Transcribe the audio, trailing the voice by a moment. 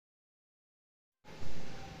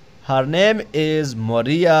Her name is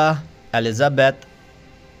Moriah Elizabeth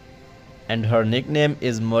and her nickname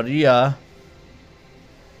is Moriah.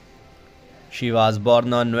 She was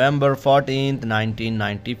born on November 14th,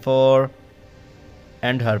 1994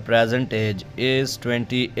 and her present age is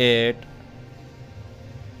 28.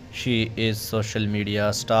 She is social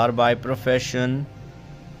media star by profession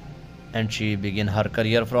and she began her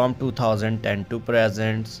career from 2010 to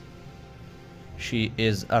present. She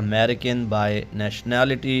is American by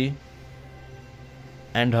nationality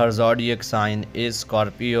and her zodiac sign is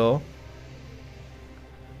Scorpio.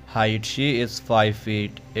 Height, she is 5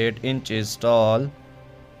 feet 8 inches tall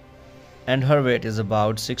and her weight is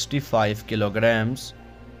about 65 kilograms.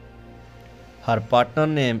 Her partner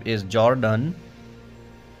name is Jordan.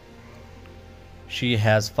 She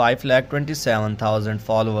has 5,27,000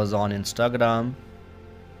 followers on Instagram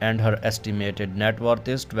and her estimated net worth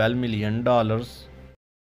is $12 million.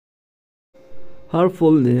 Her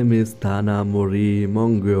full name is Tana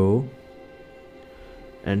Mongeau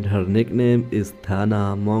and her nickname is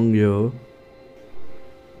Tana Mongeau.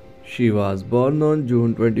 She was born on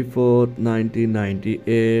June 24th,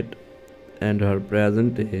 1998 and her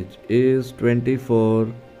present age is 24.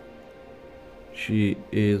 She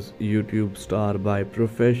is YouTube star by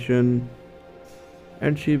profession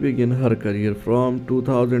and she began her career from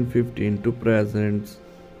 2015 to present.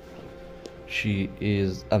 She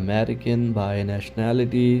is American by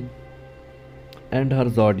nationality and her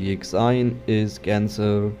zodiac sign is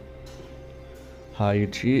Cancer.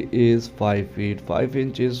 Height, she is 5 feet 5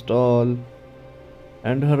 inches tall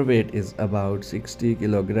and her weight is about 60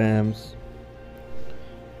 kilograms.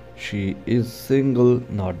 She is single,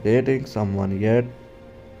 not dating someone yet.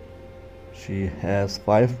 She has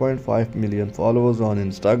 5.5 million followers on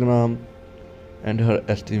Instagram and her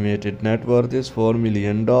estimated net worth is $4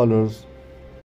 million.